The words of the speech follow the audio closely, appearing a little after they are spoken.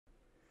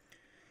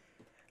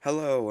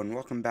Hello and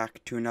welcome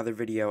back to another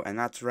video, and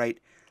that's right,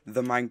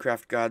 the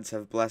Minecraft gods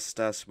have blessed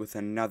us with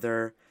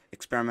another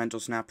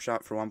experimental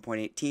snapshot for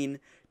 1.18.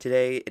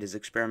 Today it is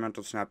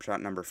experimental snapshot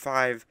number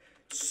 5,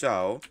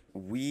 so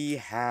we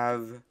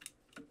have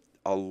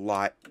a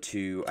lot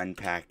to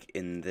unpack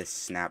in this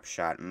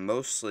snapshot,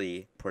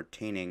 mostly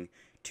pertaining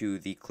to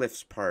the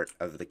cliffs part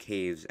of the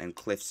caves and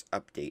cliffs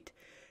update.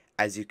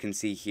 As you can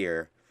see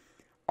here,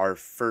 our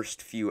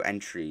first few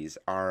entries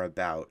are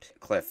about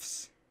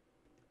cliffs,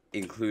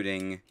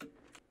 including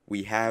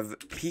we have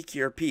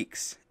Peakier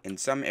Peaks. In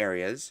some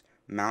areas,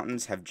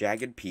 mountains have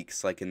jagged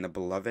peaks like in the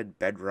beloved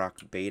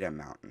Bedrock Beta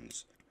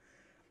Mountains.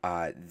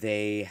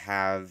 They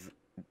have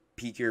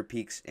Peakier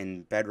Peaks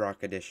in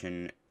Bedrock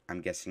Edition, I'm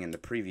guessing in the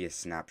previous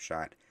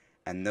snapshot,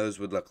 and those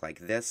would look like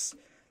this.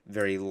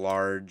 Very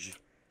large,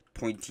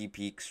 pointy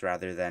peaks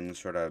rather than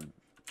sort of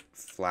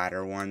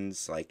flatter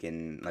ones like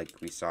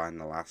we saw in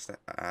the last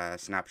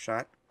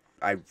snapshot.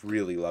 I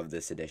really love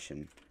this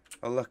edition.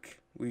 Oh look,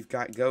 we've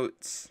got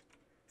goats.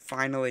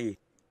 Finally,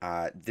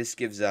 this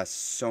gives us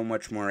so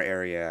much more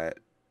area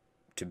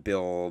to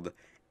build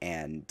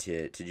and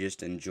to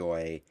just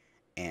enjoy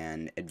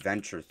and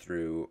adventure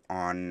through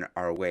on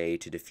our way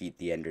to defeat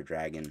the Ender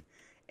Dragon.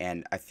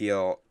 And I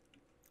feel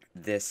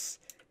this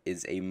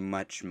is a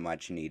much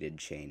needed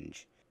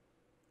change.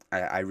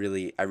 I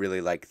really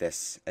like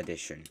this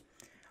addition.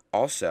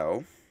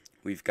 Also,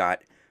 we've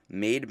got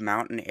made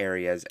mountain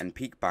areas and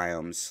peak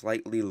biomes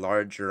slightly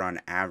larger on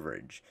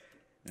average.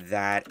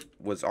 That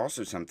was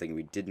also something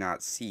we did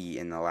not see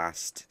in the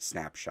last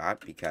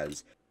snapshot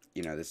because,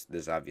 you know,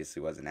 this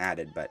obviously wasn't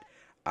added, but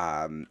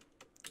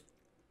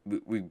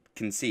we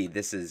can see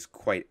this is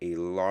quite a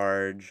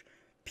large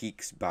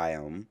peaks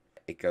biome.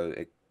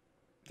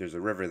 There's a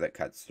river that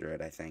cuts through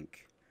it, I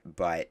think,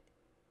 but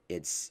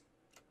this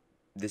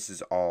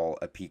is all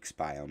a peaks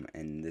biome,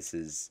 and this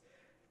is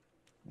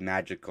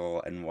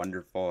magical and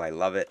wonderful. I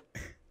love it.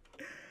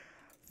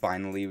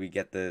 Finally, we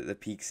get the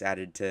peaks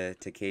added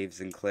to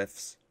caves and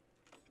cliffs.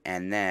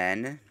 And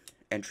then,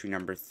 entry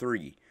number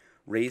 3.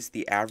 Raise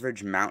the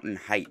average mountain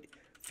height,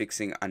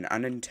 fixing an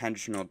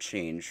unintentional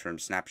change from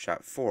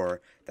Snapshot 4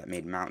 that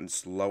made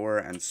mountains lower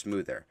and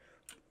smoother.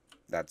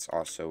 That's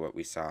also what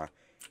we saw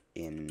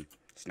in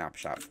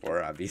Snapshot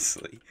 4,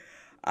 obviously.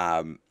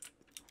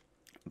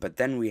 But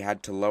then we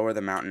had to lower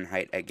the mountain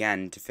height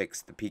again to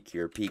fix the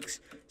Peakier Peaks,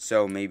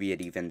 so maybe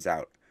it evens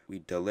out. We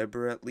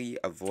deliberately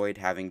avoid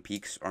having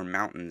peaks or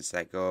mountains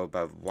that go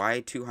above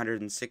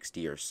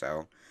Y260 or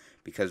so,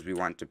 because we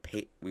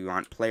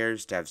want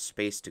players to have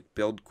space to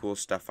build cool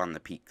stuff on the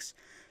peaks.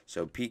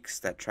 So peaks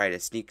that try to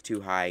sneak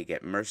too high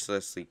get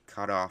mercilessly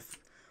cut off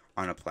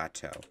on a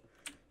plateau.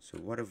 So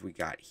what have we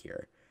got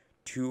here?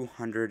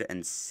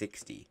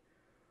 260.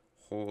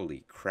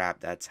 Holy crap,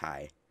 that's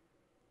high.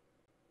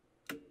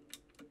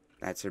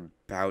 That's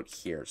about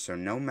here. So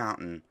no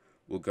mountain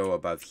will go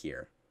above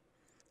here,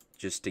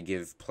 just to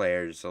give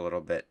players a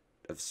little bit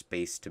of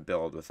space to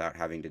build without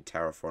having to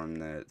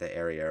terraform the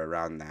area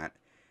around that.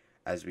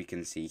 As we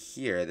can see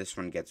here, this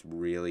one gets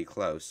really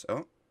close.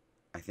 Oh,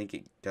 I think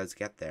it does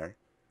get there.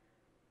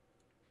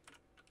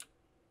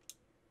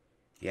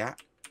 Yeah,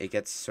 it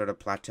gets sort of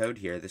plateaued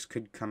here. This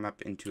could come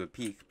up into a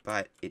peak,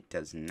 but it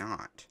does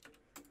not.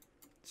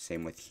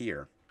 Same with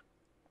here.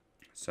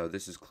 So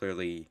this is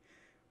clearly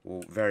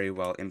very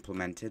well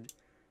implemented,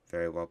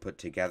 very well put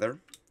together.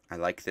 I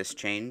like this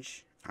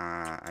change.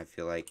 I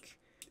feel like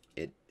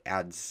it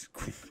adds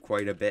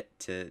quite a bit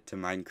to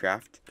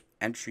Minecraft.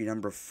 Entry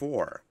number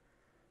 4.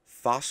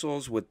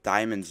 Fossils with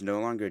diamonds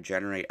no longer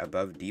generate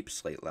above deep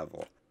slate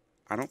level.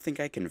 I don't think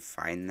I can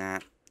find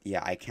that.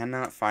 Yeah, I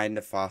cannot find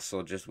a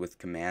fossil just with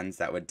commands.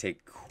 That would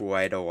take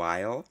quite a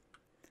while.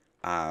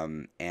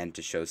 And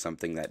to show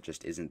something that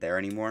just isn't there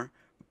anymore.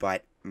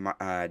 But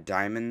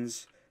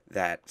diamonds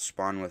that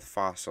spawn with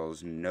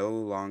fossils no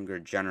longer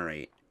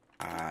generate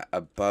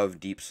above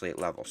deep slate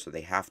level, so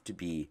they have to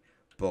be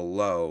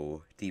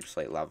below deep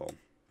slate level.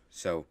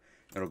 So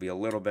it'll be a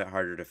little bit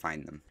harder to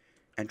find them.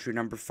 Entry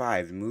number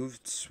 5,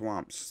 moved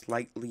swamps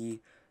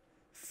slightly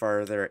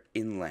farther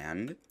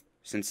inland,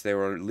 since they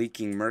were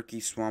leaking murky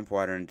swamp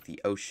water into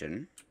the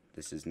ocean.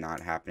 This is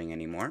not happening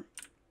anymore.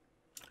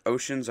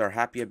 Oceans are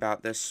happy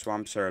about this,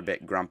 swamps are a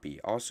bit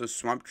grumpy. Also,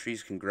 swamp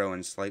trees can grow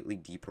in slightly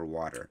deeper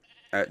water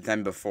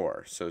than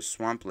before, so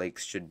swamp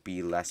lakes should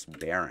be less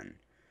barren.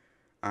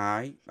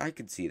 I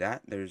could see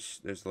that. There's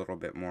a little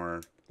bit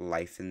more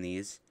life in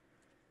these.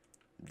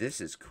 This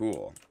is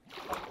cool.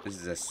 This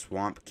is a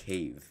swamp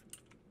cave.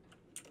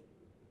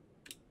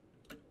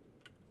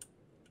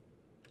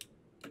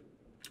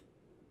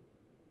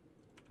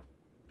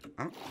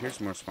 Oh, here's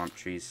more swamp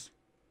trees.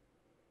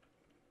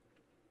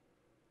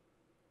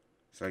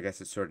 So I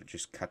guess it sort of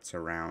just cuts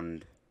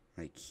around,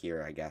 like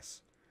here, I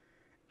guess.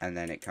 And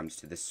then it comes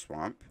to this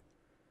swamp.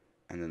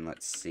 And then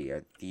let's see,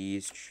 are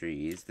these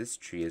trees, this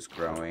tree is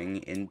growing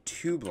in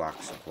 2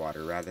 blocks of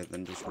water rather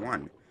than just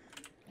 1.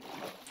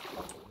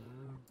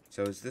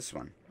 So is this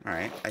one.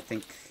 Alright, I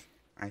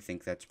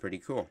think that's pretty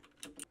cool.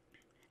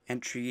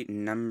 Entry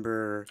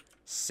number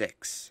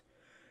 6.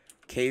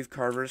 Cave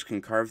carvers can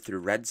carve through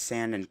red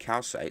sand and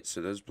calcite,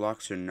 so those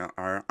blocks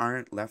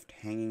aren't left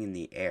hanging in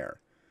the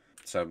air.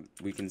 So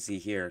we can see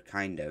here,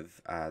 kind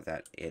of,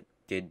 that it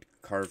did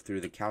carve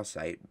through the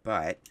calcite,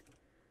 but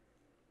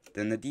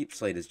then the deep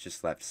slate is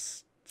just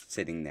left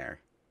sitting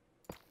there.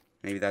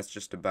 Maybe that's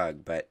just a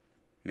bug, but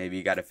maybe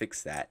you gotta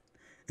fix that.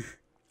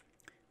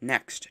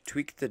 Next,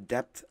 tweak the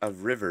depth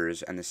of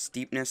rivers and the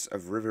steepness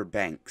of river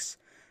banks.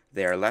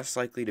 They are less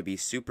likely to be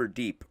super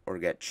deep or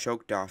get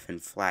choked off in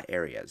flat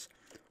areas.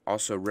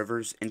 Also,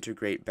 rivers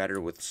integrate better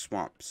with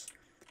swamps.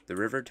 The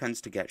river tends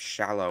to get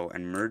shallow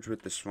and merge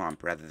with the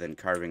swamp rather than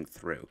carving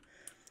through.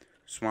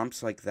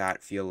 Swamps like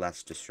that feel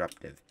less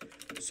disruptive.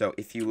 So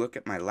if you look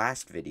at my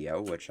last video,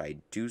 which I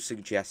do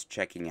suggest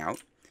checking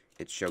out,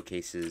 it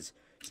showcases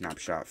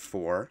snapshot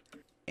 4,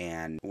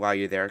 and while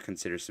you're there,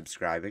 consider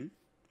subscribing.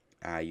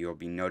 You'll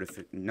be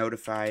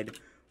notified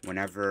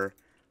whenever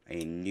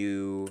a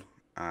new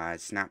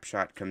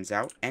snapshot comes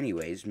out.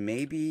 Anyways,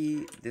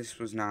 maybe this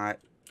was not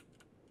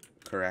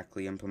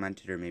correctly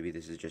implemented, or maybe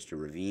this is just a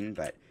ravine,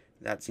 but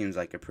that seems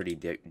like a pretty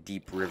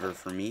deep river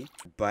for me.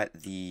 But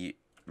the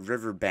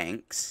river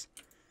banks,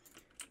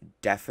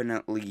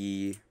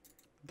 definitely,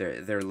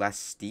 they're less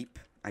steep.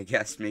 I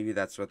guess maybe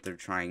that's what they're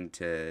trying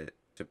to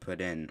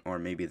put in, or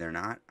maybe they're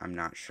not. I'm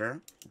not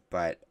sure.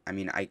 But I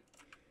mean,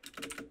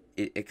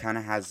 it kind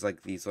of has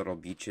like these little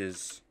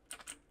beaches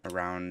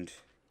around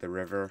the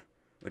river,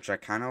 which I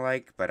kind of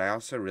like, but I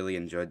also really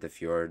enjoyed the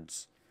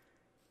fjords.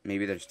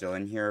 Maybe they're still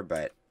in here,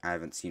 but I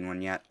haven't seen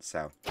one yet,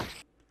 so.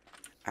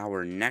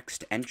 Our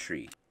next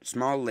entry.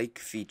 Small lake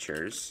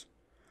features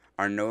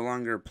are no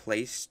longer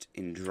placed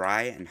in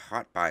dry and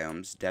hot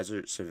biomes,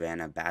 desert,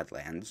 savanna,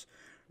 badlands.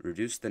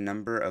 Reduce the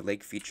number of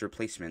lake feature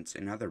placements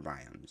in other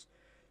biomes.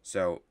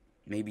 So,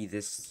 maybe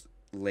this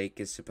lake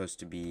is supposed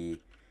to be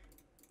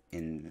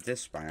in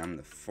this biome,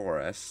 the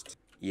forest.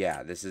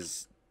 Yeah, this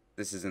is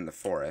in the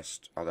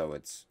forest, although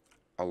it's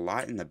a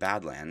lot in the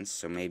badlands,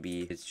 so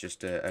maybe it's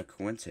just a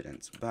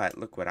coincidence. But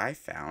look what I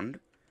found.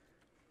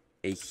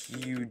 A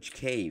huge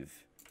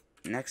cave.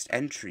 Next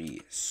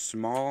entry,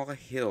 small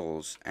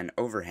hills and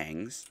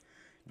overhangs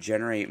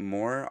generate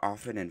more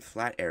often in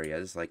flat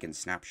areas like in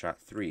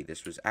snapshot 3.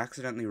 This was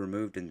accidentally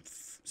removed in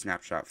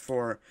snapshot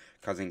 4,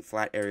 causing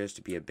flat areas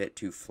to be a bit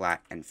too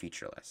flat and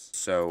featureless.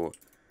 So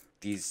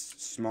these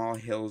small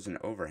hills and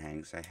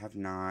overhangs, I have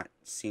not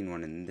seen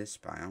one in this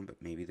biome,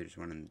 but maybe there's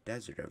one in the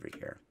desert over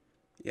here.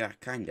 Yeah,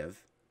 kind of.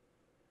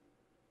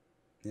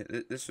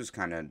 This was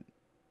kind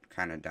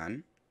of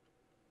done.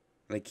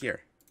 Like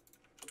here.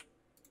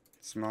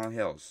 Small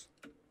hills.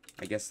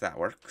 I guess that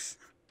works.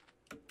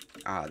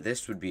 Ah,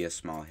 this would be a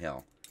small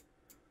hill.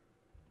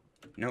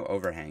 No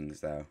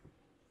overhangs, though.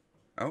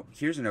 Oh,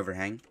 here's an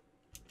overhang.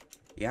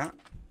 Yeah,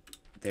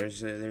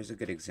 there's a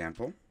good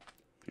example.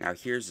 Now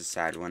here's a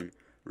sad one.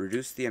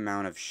 Reduce the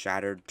amount of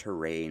shattered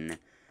terrain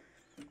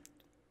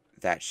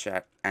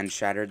and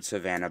shattered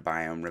savanna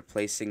biome,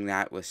 replacing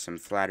that with some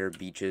flatter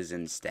beaches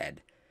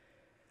instead.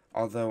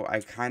 Although I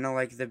kind of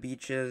like the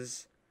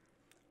beaches,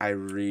 I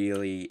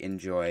really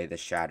enjoy the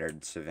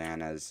shattered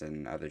savannas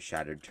and other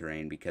shattered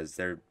terrain because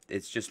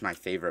it's just my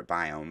favorite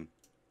biome.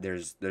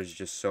 There's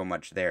just so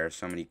much there,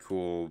 so many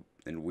cool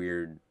and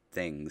weird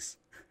things.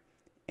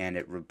 And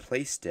it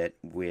replaced it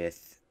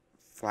with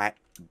flat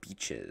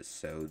beaches,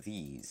 so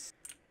these.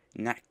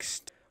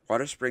 Next,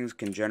 water springs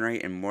can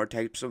generate in more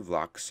types of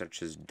rocks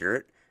such as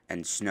dirt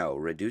and snow,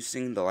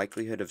 reducing the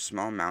likelihood of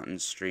small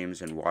mountains,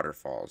 streams, and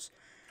waterfalls.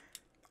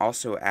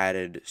 Also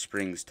added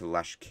springs to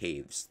lush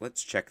caves.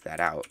 Let's check that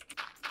out.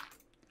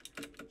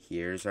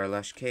 Here's our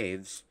lush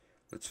caves.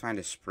 Let's find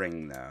a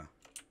spring, though.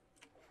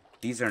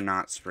 These are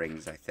not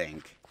springs, I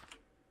think.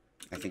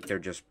 I think they're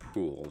just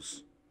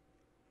pools.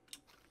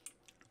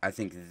 I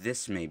think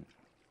this may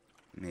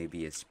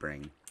be a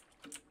spring.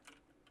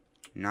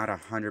 Not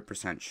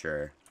 100%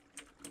 sure.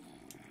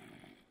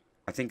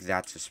 I think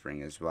that's a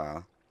spring as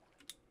well.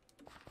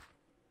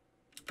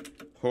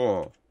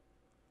 Oh.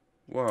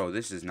 Whoa,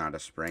 this is not a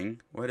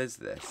spring. What is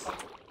this?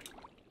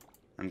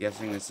 I'm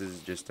guessing this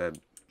is just a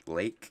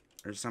lake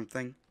or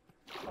something.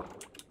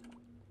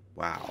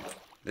 Wow.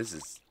 This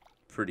is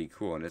pretty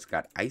cool, and it's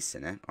got ice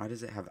in it. Why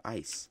does it have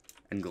ice?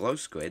 And glow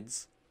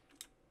squids.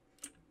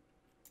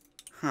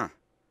 Huh.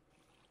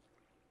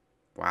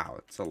 Wow,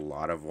 it's a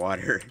lot of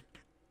water.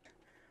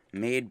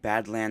 Made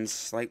Badlands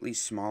slightly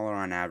smaller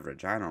on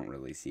average. I don't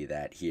really see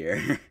that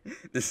here.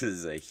 This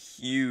is a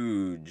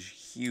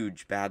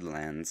huge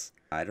Badlands.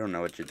 I don't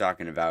know what you're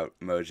talking about,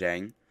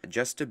 Mojang.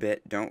 Just a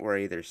bit. Don't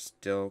worry, they're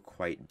still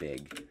quite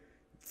big.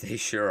 They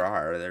sure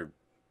are. They're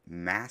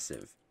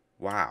massive.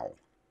 Wow.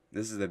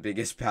 This is the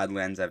biggest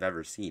Badlands I've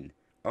ever seen.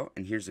 Oh,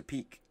 and here's a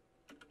peak.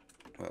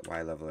 What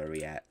Y level are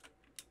we at?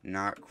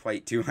 Not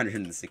quite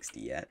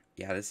 260 yet.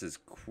 Yeah, this is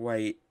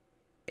quite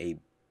a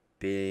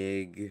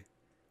big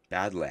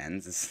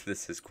Badlands.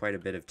 This is quite a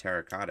bit of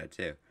terracotta,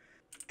 too.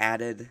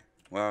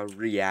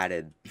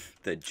 Re-added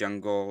the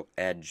Jungle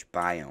Edge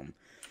biome.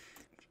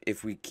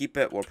 If we keep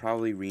it, we'll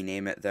probably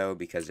rename it, though,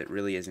 because it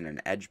really isn't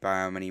an edge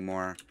biome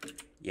anymore.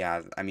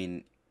 Yeah, I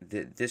mean,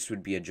 this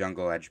would be a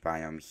jungle edge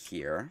biome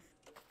here.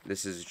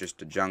 This is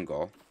just a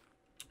jungle.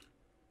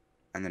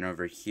 And then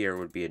over here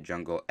would be a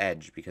jungle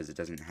edge because it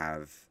doesn't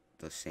have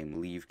the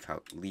same leaf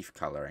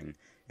coloring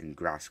and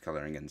grass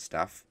coloring and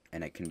stuff.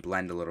 And it can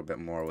blend a little bit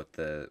more with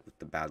the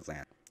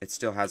Badland. It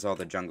still has all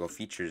the jungle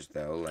features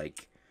though,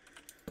 like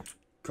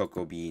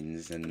cocoa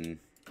beans and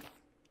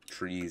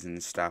trees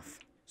and stuff.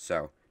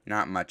 So,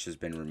 not much has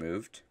been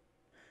removed.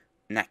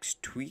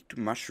 Next, tweaked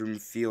mushroom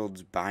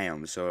fields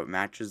biome so it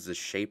matches the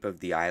shape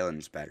of the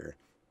islands better.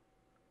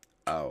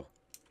 Oh.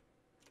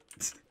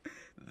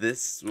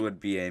 This would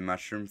be a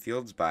mushroom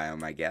fields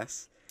biome, I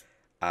guess.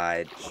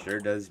 It sure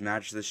does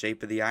match the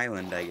shape of the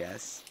island, I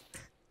guess.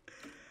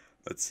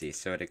 Let's see,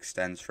 so it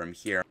extends from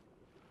here.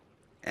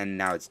 And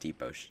now it's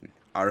deep ocean.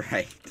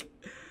 Alright.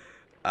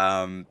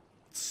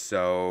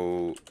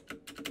 So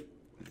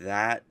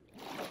that,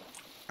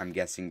 I'm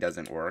guessing,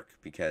 doesn't work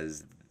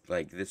because,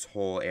 like, this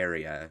whole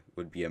area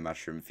would be a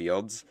mushroom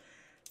fields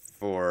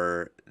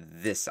for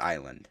this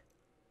island.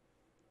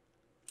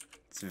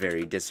 It's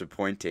very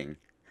disappointing.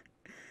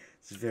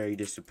 It's very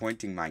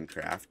disappointing,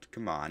 Minecraft.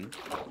 Come on.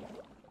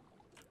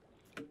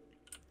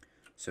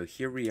 So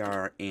here we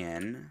are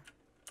in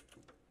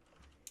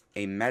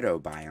a meadow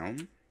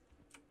biome.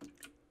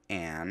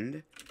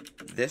 And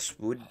this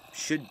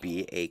should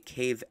be a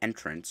cave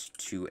entrance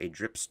to a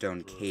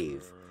dripstone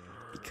cave.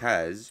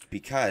 Because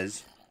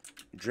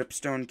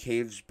dripstone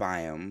caves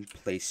biome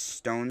place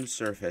stone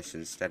surface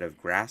instead of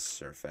grass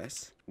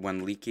surface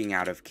when leaking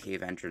out of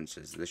cave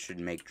entrances. This should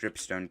make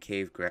dripstone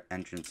cave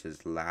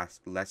entrances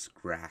less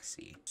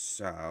grassy.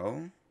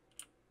 So,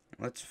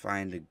 let's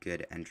find a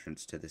good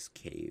entrance to this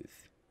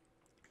cave.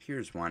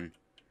 Here's one.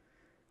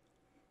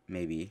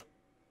 Maybe.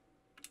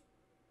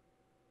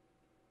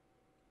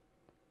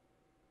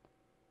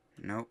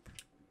 Nope.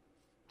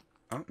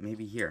 Oh,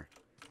 maybe here.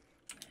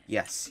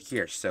 Yes,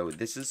 here. So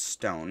this is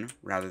stone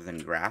rather than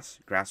grass.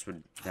 Grass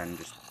would then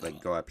just,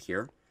 like, go up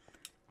here.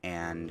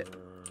 And,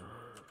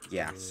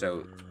 yeah,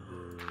 so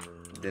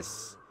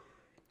this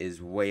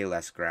is way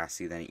less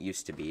grassy than it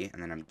used to be.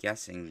 And then I'm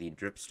guessing the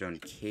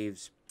dripstone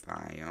caves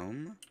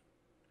biome.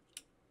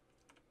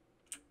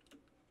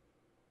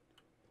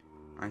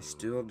 I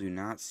still do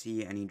not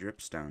see any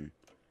dripstone.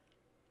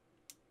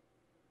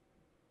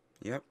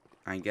 Yep.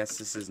 I guess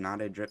this is not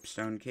a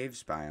dripstone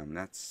caves biome.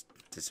 That's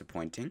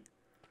disappointing.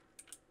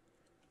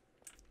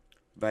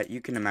 But you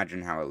can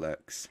imagine how it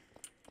looks.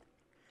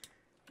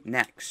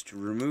 Next,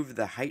 remove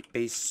the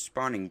height-based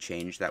spawning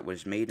change that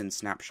was made in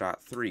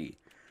Snapshot 3.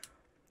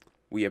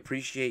 We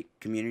appreciate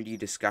community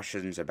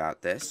discussions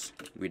about this.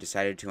 We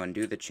decided to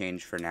undo the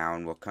change for now,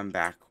 and we'll come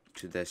back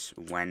to this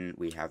when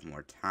we have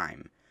more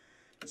time.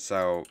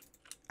 So,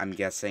 I'm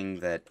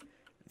guessing that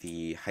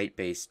the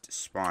height-based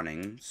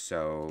spawning,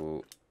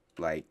 so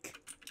like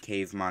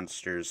cave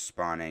monsters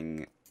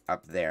spawning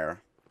up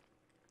there,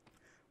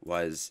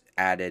 was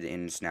added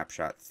in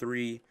Snapshot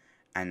 3,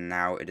 and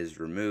now it is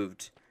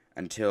removed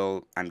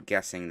until, I'm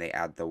guessing, they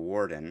add the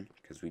warden,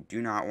 because we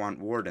do not want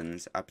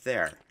wardens up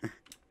there.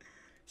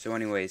 So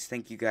anyways,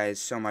 thank you guys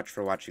so much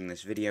for watching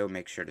this video.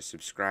 Make sure to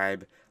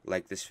subscribe,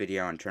 like this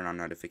video, and turn on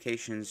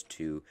notifications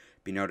to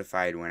be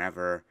notified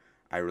whenever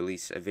I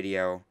release a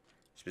video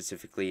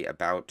specifically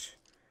about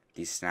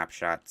these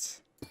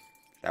snapshots.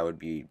 That would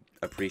be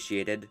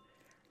appreciated.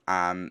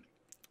 And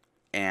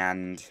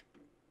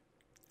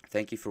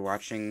thank you for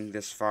watching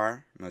this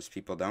far. Most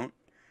people don't.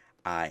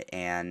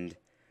 And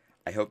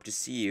I hope to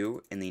see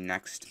you in the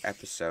next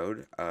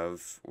episode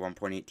of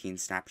 1.18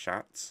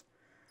 Snapshots.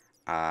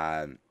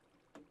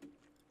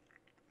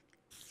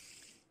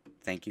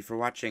 Thank you for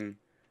watching.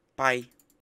 Bye.